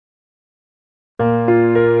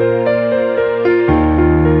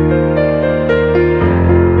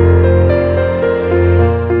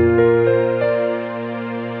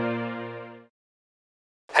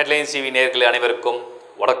TV நேயர்களே அனைவருக்கும்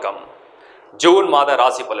வணக்கம். ஜூன் மாத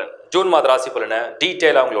ராசி பலன். ஜூன் மாத ராசி பலனை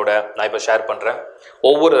டீட்டெயிலாக உங்களோட நான் இப்போ ஷேர் பண்ணுறேன்.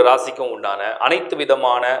 ஒவ்வொரு ராசிக்கும் உண்டான அனைத்து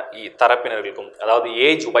விதமான தரப்பினர்களுக்கும், அதாவது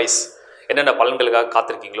ஏஜ் வைஸ் என்னென்ன பலன்களுக்காக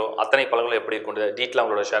காத்திருக்கீங்களோ அத்தனை பலன்களும் எப்படி இருக்குன்னு டீட்டெயிலாக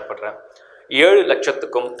உங்களோட ஷேர் பண்ணுறேன். 7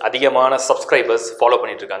 லட்சத்துக்கும் அதிகமான சப்ஸ்கிரைபர்ஸ் ஃபாலோ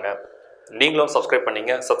பண்ணிட்டு இருக்காங்க. நீங்களும் சப்ஸ்கிரைப்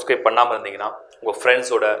பண்ணீங்க. சப்ஸ்கிரைப் பண்ணாமல் இருந்தீங்கன்னா உங்கள்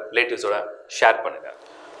ஃப்ரெண்ட்ஸோட ரிலேட்டிவ்ஸோட ஷேர் பண்ணுங்கள்.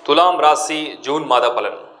 துலாம் ராசி ஜூன் மாத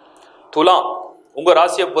பலன். துலாம் உங்கள்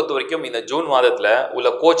ராசியை பொறுத்த வரைக்கும் இந்த ஜூன் மாதத்தில் உள்ள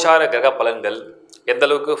கோச்சார கிரக பலன்கள் எந்த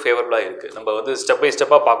அளவுக்கு ஃபேவரபுளாக இருக்குது, நம்ம வந்து ஸ்டெப் பை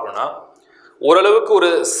ஸ்டெப்பாக பார்க்கணுன்னா ஓரளவுக்கு ஒரு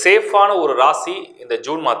சேஃபான ஒரு ராசி இந்த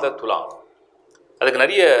ஜூன் மாதத்தில் துலாம். அதுக்கு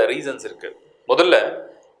நிறைய ரீசன்ஸ் இருக்குது. முதல்ல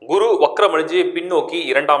குரு வக்ரமடைஞ்சு பின்னோக்கி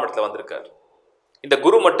 2ஆம் இடத்துல வந்திருக்கார். இந்த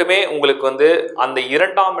குரு மட்டுமே உங்களுக்கு வந்து அந்த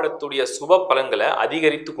 2ஆம் இடத்துடைய சுப பலன்களை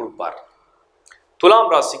அதிகரித்து கொடுப்பார்.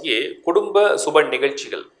 துலாம் ராசிக்கு குடும்ப சுப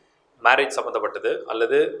நிகழ்ச்சிகள், மேரேஜ் சம்மந்தப்பட்டது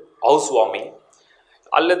அல்லது ஹவுஸ் வார்மிங்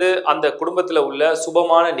அல்லது அந்த குடும்பத்தில் உள்ள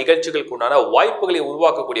சுபமான நிகழ்ச்சிகளுக்கு உண்டான வாய்ப்புகளை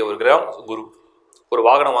உருவாக்கக்கூடிய ஒரு கிரகம் குரு. ஒரு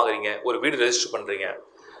வாகனம் வாங்குறீங்க, ஒரு வீடு ரெஜிஸ்டர் பண்ணுறீங்க,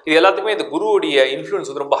 இது எல்லாத்துக்குமே இந்த குருவுடைய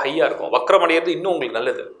இன்ஃப்ளூயன்ஸ் வந்து ரொம்ப ஹையாக இருக்கும். வக்ரம் அடைகிறது இன்னும் உங்களுக்கு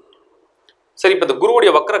நல்லது. சரி, இப்போ இந்த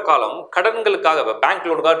குருவுடைய வக்ர காலம் கடன்களுக்காக பேங்க்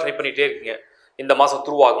லோனுக்காக ட்ரை பண்ணிகிட்டே இருக்கீங்க. இந்த மாதம்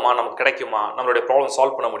த்ரூ ஆகுமா, நமக்கு கிடைக்குமா, நம்மளுடைய ப்ராப்ளம்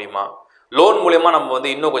சால்வ் பண்ண முடியுமா, லோன் மூலயமா நம்ம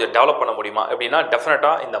வந்து இன்னும் கொஞ்சம் டெவலப் பண்ண முடியுமா அப்படின்னா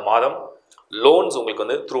டெஃபினட்டாக இந்த மாதம் லோன்ஸ் உங்களுக்கு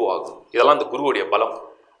வந்து த்ரூ ஆகும். இதெல்லாம் இந்த குருவுடைய பலம்.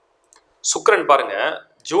 சுக்கிரன் பாருங்க,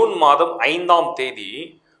 ஜூன் மாதம் 5ஆம் தேதி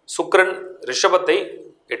சுக்கிரன் ரிஷபத்தை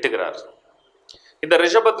எட்டுகிறார். இந்த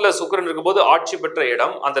ரிஷபத்தில் சுக்கிரன் இருக்கும்போது ஆட்சி பெற்ற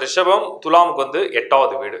இடம் அந்த ரிஷபம் துலாமுக்கு வந்து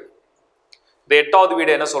 8வது வீடு. இந்த 8வது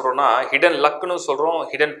வீடு என்ன சொல்றோம்னா ஹிடன் லக்னு சொல்றோம்,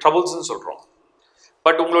 ஹிடன் ட்ரபுள்ஸ்னு சொல்றோம்.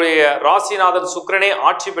 பட் உங்களுடைய ராசிநாதன் சுக்கிரனே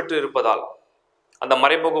ஆட்சி பெற்று இருப்பதால் அந்த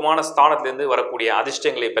மறைமுகமான ஸ்தானத்திலிருந்து வரக்கூடிய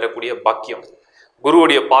அதிர்ஷ்டங்களை பெறக்கூடிய பாக்கியம்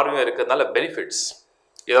குருவுடைய பார்வையும் இருக்கிறதுனால பெனிஃபிட்ஸ்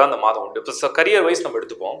இதெல்லாம் இந்த மாதம் உண்டு. இப்போ கரியர் வைஸ் நம்ம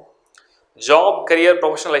எடுத்துப்போம். ஜாப், கரியர்,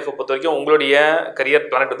 ப்ரொஃபஷனல் லைஃப்பை பொறுத்த வரைக்கும் உங்களுடைய கரியர்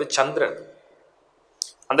பிளானட் வந்து சந்திரன்.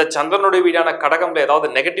 அந்த சந்திரனுடைய வீடான கடகம்ல ஏதாவது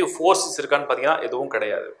நெகட்டிவ் ஃபோர்ஸஸ் இருக்கான்னு பார்த்தீங்கன்னா எதுவும்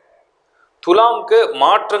கிடையாது. துலாமுக்கு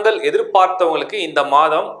மாற்றங்கள் எதிர்பார்த்தவங்களுக்கு இந்த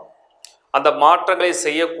மாதம் அந்த மாற்றங்களை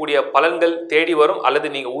செய்யக்கூடிய பலன்கள் தேடி வரும் அல்லது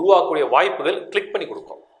நீங்கள் உருவாக்கக்கூடிய வாய்ப்புகள் கிளிக் பண்ணி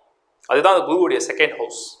கொடுக்கும். அதுதான் அந்த குருவுடைய செகண்ட்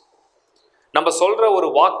ஹவுஸ். நம்ம சொல்கிற ஒரு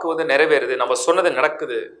வாக்கு வந்து நிறைவேறுது, நம்ம சொன்னது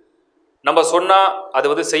நடக்குது, நம்ம சொன்னால் அது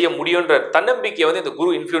வந்து செய்ய முடியுன்ற தன்னம்பிக்கையை வந்து இந்த குரு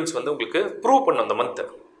இன்ஃப்ளூயன்ஸ் வந்து உங்களுக்கு ப்ரூவ் பண்ணும். அந்த மந்த்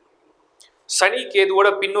சனி கேதுவோட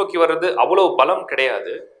பின்னோக்கி வர்றது அவ்வளோ பலம்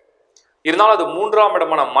கிடையாது. இருந்தாலும் அது 3ஆம்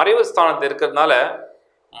இடமான மறைவு ஸ்தானத்தில் இருக்கிறதுனால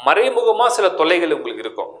மறைமுகமாக சில தொல்லைகள் உங்களுக்கு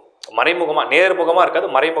இருக்கும். மறைமுகமாக, நேர்முகமாக இருக்காது,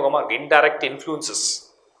 மறைமுகமாக இருக்குது, இன்டைரக்ட் இன்ஃப்ளூயன்சஸ்.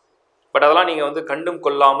 பட் அதெல்லாம் நீங்கள் வந்து கண்டும்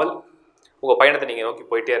கொள்ளாமல் உங்கள் பயணத்தை நீங்கள் நோக்கி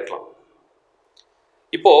போயிட்டே இருக்கலாம்.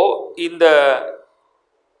 இப்போது இந்த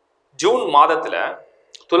ஜூன் மாதத்தில்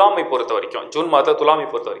துலாமை பொறுத்த வரைக்கும், ஜூன் மாதத்தில் துலாமை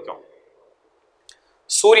பொறுத்த வரைக்கும்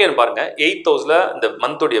சூரியன் பாருங்க 8th ஹவுஸில், இந்த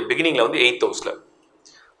மந்தோடைய பிகினிங்கில் வந்து 8th ஹவுஸில்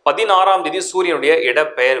 16ஆம் தேதி சூரியனுடைய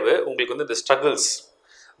இடப்பெயர்வு உங்களுக்கு வந்து இந்த ஸ்ட்ரகிள்ஸ்,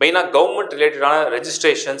 மெயினாக கவர்மெண்ட் ரிலேட்டடான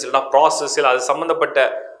ரெஜிஸ்ட்ரேஷன்ஸ் இல்லைனா ப்ராசஸ் இல்லை அது சம்மந்தப்பட்ட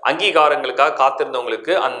அங்கீகாரங்களுக்காக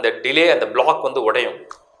காத்திருந்தவங்களுக்கு அந்த டிலே, அந்த பிளாக் வந்து உடையும்.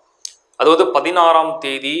 அது வந்து 16ஆம்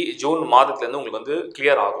தேதி ஜூன் மாதத்துலேருந்து உங்களுக்கு வந்து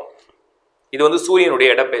கிளியர் ஆகும். இது வந்து சூரியனுடைய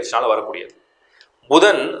இடப்பெயர்ச்சினால் வரக்கூடியது.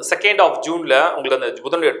 புதன் 2nd ஆஃப் ஜூனில் உங்களுக்கு அந்த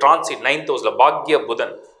புதனுடைய டிரான்சிட் 9th ஹவுஸில் பாக்ய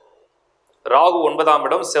புதன், ராகு 9ஆம்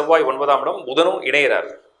இடம், செவ்வாய் 9ஆம் இடம், புதனும் இணைகிறார்.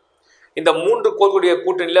 இந்த 3 கோள்களுடைய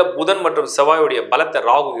கூட்டணியில் புதன் மற்றும் செவ்வாயுடைய பலத்தை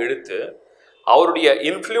ராகு எடுத்து அவருடைய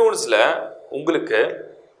இன்ஃப்ளூயன்ஸில் உங்களுக்கு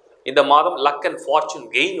இந்த மாதம் லக் அண்ட் ஃபார்ச்சூன்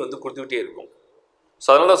கெயின் வந்து கொடுத்துக்கிட்டே இருக்கும். ஸோ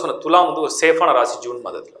அதனால தான் சொன்ன துலாம் வந்து ஒரு சேஃபான ராசி ஜூன்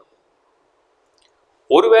மாதத்தில்.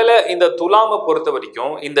 ஒருவேளை இந்த துலாமை பொறுத்த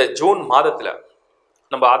வரைக்கும் இந்த ஜூன் மாதத்தில்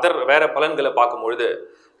நம்ம வேற பலன்களை பார்க்கும்பொழுது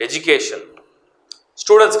எஜுகேஷன்,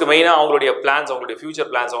 ஸ்டூடெண்ட்ஸ்க்கு மெயினாக அவங்களுடைய பிளான்ஸ், அவங்களுடைய ஃபியூச்சர்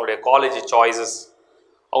பிளான்ஸ், அவங்களுடைய காலேஜ் சாய்ஸஸ்,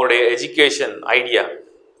 அவங்களுடைய எஜுகேஷன் ஐடியா,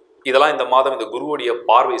 இதெல்லாம் இந்த மாதம் இந்த குருவுடைய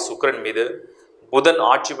பார்வை சுக்கிரன் மீது, புதன்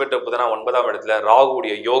ஆட்சி பெற்ற புதனா 9ஆம் இடத்துல,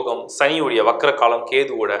 ராகுவுடைய யோகம், சனியுடைய வக்ர காலம்,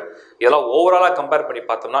 கேதுவோட, இதெல்லாம் ஓவராலாக கம்பேர் பண்ணி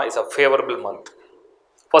பார்த்தோம்னா it's a favourable month.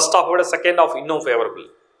 First half விட செகண்ட் ஹாஃப் இன்னும் ஃபேவரபிள்.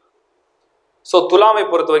 ஸோ துலாமை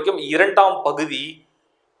பொறுத்த வரைக்கும் 2ஆம் பகுதி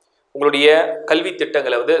உங்களுடைய கல்வி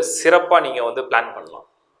திட்டங்களை வந்து சிறப்பாக நீங்கள் வந்து பிளான் பண்ணலாம்.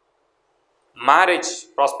 மேரேஜ்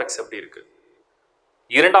ப்ராஸ்பெக்ட்ஸ் எப்படி இருக்குது,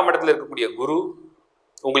 2ஆம் இடத்துல இருக்கக்கூடிய குரு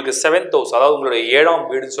உங்களுக்கு 7th ஹவுஸ், அதாவது உங்களுடைய 7ஆம்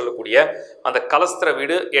வீடுன்னு சொல்லக்கூடிய அந்த கலஸ்திர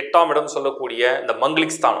வீடு, 8ஆம் இடம் சொல்லக்கூடிய இந்த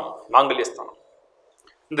மங்கலிக் ஸ்தானம், மாங்கல்ய ஸ்தானம்.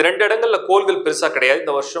 இந்த 2 இடங்களில் கோள்கள் பெருசாக கிடையாது.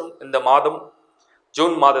 இந்த வருஷம் இந்த மாதம்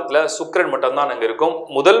ஜூன் மாதத்தில் சுக்கிரன் மட்டும்தான் அங்கே இருக்கும்.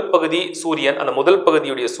 முதல் பகுதி சூரியன், அந்த முதல்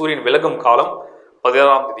பகுதியுடைய சூரியன் விலகும் காலம்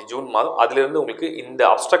 16ஆம் தேதி ஜூன் மாதம். அதிலிருந்து உங்களுக்கு இந்த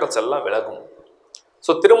அப்ஸ்டக்கல்ஸ் எல்லாம் விலகும்.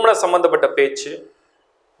 ஸோ திருமண சம்பந்தப்பட்ட பேச்சு,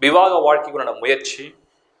 விவாக வாழ்க்கைக்குண்டான முயற்சி,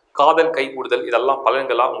 காதல் கைகூடுதல், இதெல்லாம்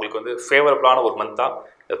பலன்களாக உங்களுக்கு வந்து ஃபேவரபிளான ஒரு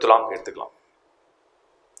மந்தாக துலாமுக்கு எடுத்துக்கலாம்.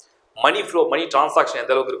 மணி ஃப்ளோ, மணி டிரான்சாக்ஷன்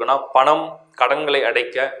எந்த அளவுக்கு இருக்குன்னா, பணம் கடன்களை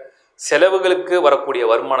அடைக்க செலவுகளுக்கு வரக்கூடிய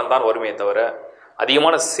வருமானம் தான் வருமே தவிர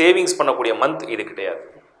அதிகமான சேவிங்ஸ் பண்ணக்கூடிய மந்த் இது கிடையாது.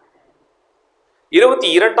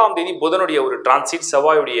 22ஆம் தேதி புதனுடைய ஒரு டிரான்சிட்,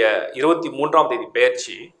 செவ்வாயுடைய 23ஆம் தேதி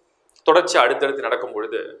பெயர்ச்சி தொடர்ச்சி அடுத்தடுத்து நடக்கும்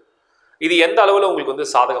பொழுது இது எந்த அளவில் உங்களுக்கு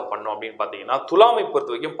வந்து சாதகம் பண்ணும் அப்படின்னு பார்த்தீங்கன்னா, துலாமை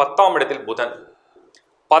பொறுத்த வரைக்கும் 10ஆம் இடத்தில் புதன்.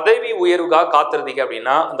 பதவி உயர்வுக்காக காத்திருந்தீங்க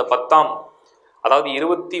அப்படின்னா அந்த 10ஆம், அதாவது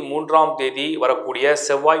 23ஆம் தேதி வரக்கூடிய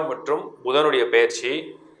செவ்வாய் மற்றும் புதனுடைய பெயர்ச்சி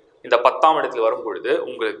இந்த 10ஆம் இடத்தில் வரும் பொழுது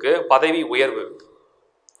உங்களுக்கு பதவி உயர்வு,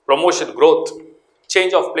 promotion, growth,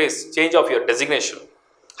 change of place, change of your designation,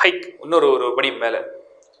 hike, இன்னொரு படி மேலே,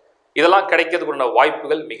 இதெல்லாம் கிடைக்கிறதுக்குள்ள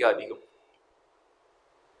வாய்ப்புகள் மிக அதிகம்.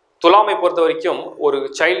 துலாமை பொறுத்த வரைக்கும் ஒரு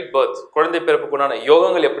சைல்ட் பர்த், குழந்தை பிறப்புக்குண்டான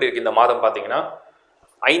யோகங்கள் எப்படி இருக்கு இந்த மாதம் பார்த்தீங்கன்னா,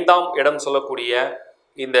 5ஆம் இடம் சொல்லக்கூடிய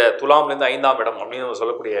இந்த துலாம்லேருந்து 5ஆம் இடம் அப்படின்னு நம்ம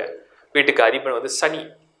சொல்லக்கூடிய வீட்டுக்கு அதிபதி வந்து சனி.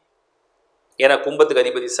 ஏன்னா கும்பத்துக்கு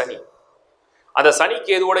அதிபதி சனி. அந்த சனி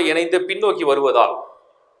கேதுவோடு இணைந்து பின்னோக்கி வருவதால்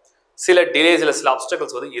சில டிலேஸில் சில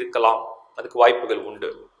அப்டக்கிள்ஸ் வந்து இருக்கலாம், அதுக்கு வாய்ப்புகள் உண்டு.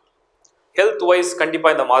 ஹெல்த் வைஸ்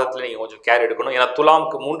கண்டிப்பாக இந்த மாதத்தில் நீங்கள் கொஞ்சம் கேர் எடுக்கணும். ஏன்னா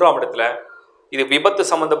துலாமுக்கு 3ஆம் இடத்துல இது விபத்து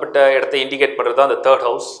சம்மந்தப்பட்ட இடத்தை இண்டிகேட் பண்ணுறது தான் அந்த 3rd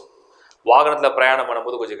ஹவுஸ். வாகனத்தில் பிரயாணம்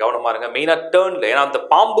பண்ணும்போது கொஞ்சம் கவனமாக இருங்க. மெயினாக டேர்னில், ஏன்னா அந்த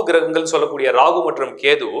பாம்பு கிரகங்கள் சொல்லக்கூடிய ராகு மற்றும்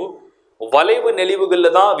கேது வளைவு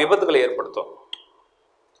நெளிவுகளில் தான் விபத்துகளை ஏற்படுத்தும்.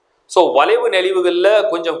 ஸோ வளைவு நெளிவுகளில்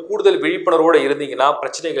கொஞ்சம் கூடுதல் விழிப்புணர்வோடு இருந்தீங்கன்னா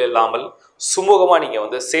பிரச்சனைகள் இல்லாமல் சுமூகமாக நீங்கள்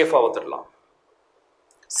வந்து சேஃபாக வந்துடலாம்.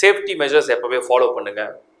 சேஃப்டி மெஷர்ஸ் எப்போவே ஃபாலோ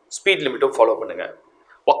பண்ணுங்கள், ஸ்பீட் லிமிட்டும் ஃபாலோ பண்ணுங்கள்.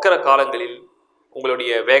 வக்கர காலங்களில்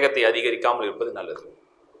உங்களுடைய வேகத்தை அதிகரிக்காமல் இருப்பது நல்லது.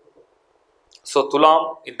 ஸோ துலாம்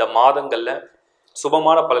இந்த மாதங்களில்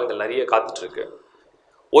சுபமான பலன்கள் நிறைய காத்துட்ருக்கு.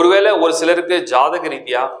 ஒருவேளை ஒரு சிலருக்கு ஜாதக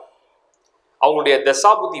ரீதியாக அவங்களுடைய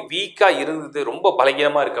தசாபுத்தி வீக்காக இருந்தது, ரொம்ப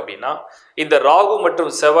பலகீனமாக இருக்குது அப்படின்னா இந்த ராகு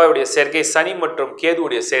மற்றும் செவ்வாயுடைய சேர்க்கை, சனி மற்றும்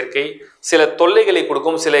கேதுவுடைய சேர்க்கை சில தொல்லைகளை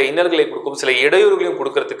கொடுக்கும், சில இன்னல்களை கொடுக்கும், சில இடையூறுகளையும்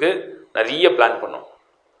கொடுக்கறதுக்கு நிறைய பிளான் பண்ணும்.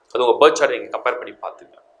 அது உங்கள் பர்த் சார்ட்டை நீங்கள் கம்பேர் பண்ணி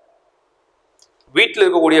பார்த்துங்க. வீட்டில்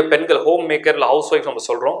இருக்கக்கூடிய பெண்கள், ஹோம் மேக்கர் இல்லை ஹவுஸ் ஒய்ஃப் நம்ம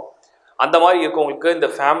சொல்கிறோம், அந்த மாதிரி இருக்கவங்களுக்கு இந்த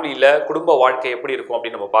ஃபேமிலியில் குடும்ப வாழ்க்கை எப்படி இருக்கும்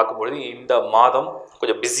அப்படின்னு நம்ம பார்க்கும்பொழுது இந்த மாதம்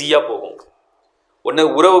கொஞ்சம் பிஸியாக போகும். ஒன்று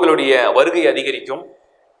உறவுகளுடைய வருகை அதிகரிக்கும்,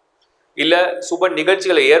 இல்லை சுப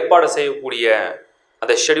நிகழ்ச்சிகளை ஏற்பாடு செய்யக்கூடிய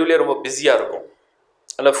அந்த ஷெடியூலே ரொம்ப பிஸியாக இருக்கும்.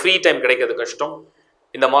 அதில் ஃப்ரீ டைம் கிடைக்கிறது கஷ்டம்.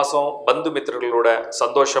 இந்த மாதம் பந்து மித்திரர்களோட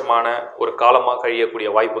சந்தோஷமான ஒரு காலமாக கழியக்கூடிய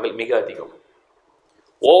வாய்ப்புகள் மிக அதிகம்.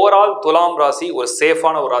 ஓவரால் துலாம் ராசி ஒரு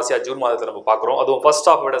சேஃபான ஒரு ராசியாக ஜூன் மாதத்தை நம்ம பார்க்குறோம். அதுவும் ஃபர்ஸ்ட்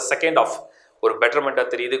ஹாஃப் விட செகண்ட் ஹாஃப் ஒரு பெட்டர்மெண்ட்டாக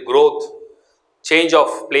தெரியுது. க்ரோத், சேஞ்ச்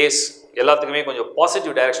ஆஃப் பிளேஸ் எல்லாத்துக்குமே கொஞ்சம்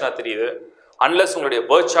பாசிட்டிவ் டைரக்ஷனாக தெரியுது. அன்லஸ் உங்களுடைய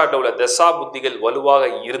பர்த் சார்ட்டில் உள்ள தசா புத்திகள் வலுவாக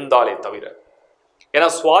இருந்தாலே தவிர. ஏன்னா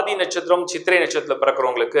சுவாதி நட்சத்திரம், சித்திரை நட்சத்திரத்தில்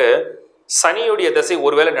பிறக்கிறவங்களுக்கு சனியுடைய தசை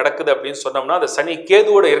ஒருவேளை நடக்குது அப்படின்னு சொன்னோம்னா அந்த சனி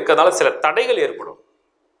கேதுவோடு இருக்கிறதுனால சில தடைகள் ஏற்படும்.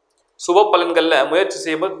 சுப பலன்களில் முயற்சி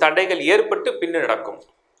செய்யும்போது தடைகள் ஏற்பட்டு பின்னு நடக்கும்.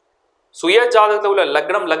 சுய ஜாதகத்தில் உள்ள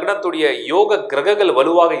லக்னம், லக்னத்துடைய யோக கிரகங்கள்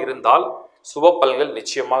வலுவாக இருந்தால் சுப பலன்கள்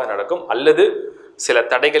நிச்சயமாக நடக்கும், அல்லது சில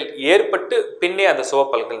தடைகள் ஏற்பட்டு பின்னே அந்த சுப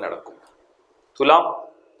பலன்கள் நடக்கும். துலாம்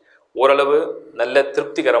ஓரளவு நல்ல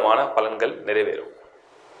திருப்திகரமான பலன்கள் நிறைவேறும்.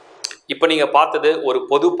 இப்போ நீங்கள் பார்த்தது ஒரு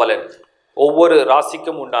பொது பலன். ஒவ்வொரு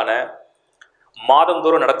ராசிக்கும் உண்டான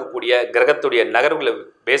மாதந்தோறும் நடக்கக்கூடிய கிரகத்துடைய நகர்வுகளை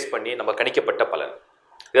பேஸ் பண்ணி நம்ம கணிக்கப்பட்ட பலன்.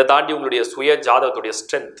 இதை தாண்டி உங்களுடைய சுய ஜாதகத்துடைய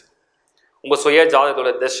ஸ்ட்ரென்த், உங்கள் சுய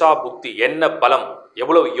ஜாதகத்தோட தசா புக்தி என்ன பலம்,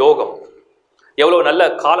 எவ்வளோ யோகம், எவ்வளோ நல்ல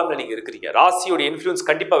காலம்ல நீங்கள் இருக்கிறீங்க. ராசியோடைய இன்ஃப்ளூயன்ஸ்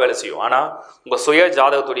கண்டிப்பாக வேலை செய்யும். ஆனால் உங்கள் சுய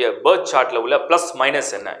ஜாதகத்துடைய பர்த் சார்ட்டில் உள்ள ப்ளஸ்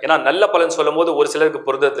மைனஸ் என்ன. ஏன்னா நல்ல பலன் சொல்லும் போது ஒரு சிலருக்கு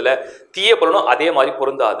பொருந்ததில், தீய பலனும் அதே மாதிரி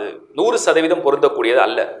பொருந்தாது, 100% பொருந்தக்கூடியது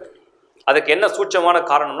அல்ல. அதுக்கு என்ன சூட்சமான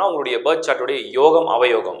காரணம்னா உங்களுடைய பர்த் சார்ட்டுடைய யோகம்,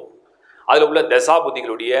 அவயோகம், அதில் உள்ள தசா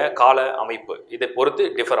புத்திகளுடைய கால அமைப்பு, இதை பொறுத்து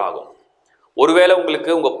டிஃபர் ஆகும். ஒருவேளை உங்களுக்கு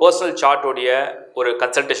உங்கள் பர்சனல் சார்ட்டோடைய ஒரு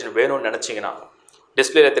கன்சல்டேஷன் வேணும்னு நினச்சிங்கன்னா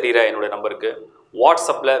டிஸ்பிளேல தெரிகிற என்னோட நம்பருக்கு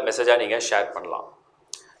வாட்ஸ்அப்பில் மெசேஜாக நீங்கள் ஷேர் பண்ணலாம்.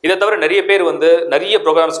 இதை தவிர நிறைய பேர் வந்து நிறைய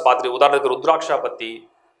ப்ரோக்ராம்ஸ் பார்த்துட்டு, உதாரணத்துக்கு ருத்ராட்சா பற்றி,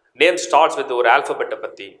 நேம் ஸ்டார்ட்ஸ் வித் ஒரு ஆல்ஃபபெட்டை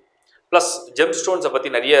பற்றி, ப்ளஸ் ஜெம் ஸ்டோன்ஸை பற்றி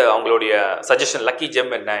நிறைய அவங்களுடைய சஜஷன், லக்கி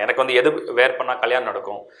ஜெம் என்ன, எனக்கு வந்து எது வேர் பண்ணால் கல்யாணம்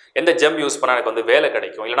நடக்கும், எந்த ஜெம் யூஸ் பண்ணால் எனக்கு வந்து வேலை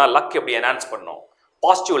கிடைக்கும், இல்லைனா லக் எப்படி என்ஹான்ஸ் பண்ணும்,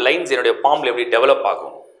 பாசிட்டிவ் லைன்ஸ் என்னுடைய பாம்பில் எப்படி டெவலப்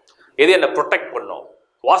ஆகும், எது என்னை ப்ரொடெக்ட் பண்ணும்,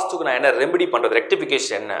 வாஸ்துக்கு நான் என்ன ரெமெடி பண்ணுறது,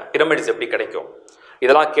 ரெக்டிஃபிகேஷன் என்ன, பிரமிட்ஸ் எப்படி கிடைக்கும்,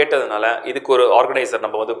 இதெல்லாம் கேட்டதுனால இதுக்கு ஒரு ஆர்கனைசர்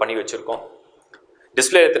நம்ம வந்து பண்ணி வச்சுருக்கோம்.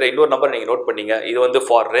 டிஸ்பிளே எடுத்துகிற இன்னொரு நம்பர் நீங்கள் நோட் பண்ணிங்க. இது வந்து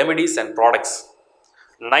ஃபார் ரெமெடிஸ் அண்ட் ப்ராடக்ட்ஸ்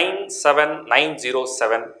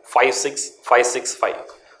 9790756565.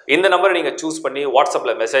 இந்த நம்பரை நீங்கள் சூஸ் பண்ணி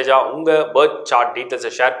வாட்ஸ்அப்பில் மெசேஜாக உங்கள் பர்த் சார்ட்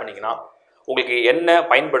டீட்டெயில்ஸை ஷேர் பண்ணிங்கன்னா உங்களுக்கு என்ன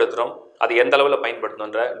பயன்படுத்துகிறோம், அது எந்த அளவில்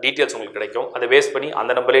பயன்படுத்தணுன்ற டீட்டெயில்ஸ் உங்களுக்கு கிடைக்கும். அதை பேஸ் பண்ணி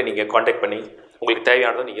அந்த நம்பரே நீங்கள் காண்டாக்ட் பண்ணி உங்களுக்கு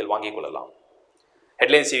தேவையானதை நீங்கள் வாங்கிக் கொள்ளலாம்.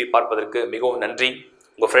 ஹெட்லைன்ஸ் டிவி பார்ப்பதற்கு மிகவும் நன்றி.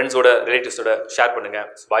 உங்கள் ஃப்ரெண்ட்ஸோட ரிலேட்டிவ்ஸோட ஷேர் பண்ணுங்கள்.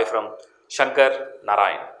 Bye from Shankar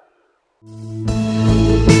Narayan.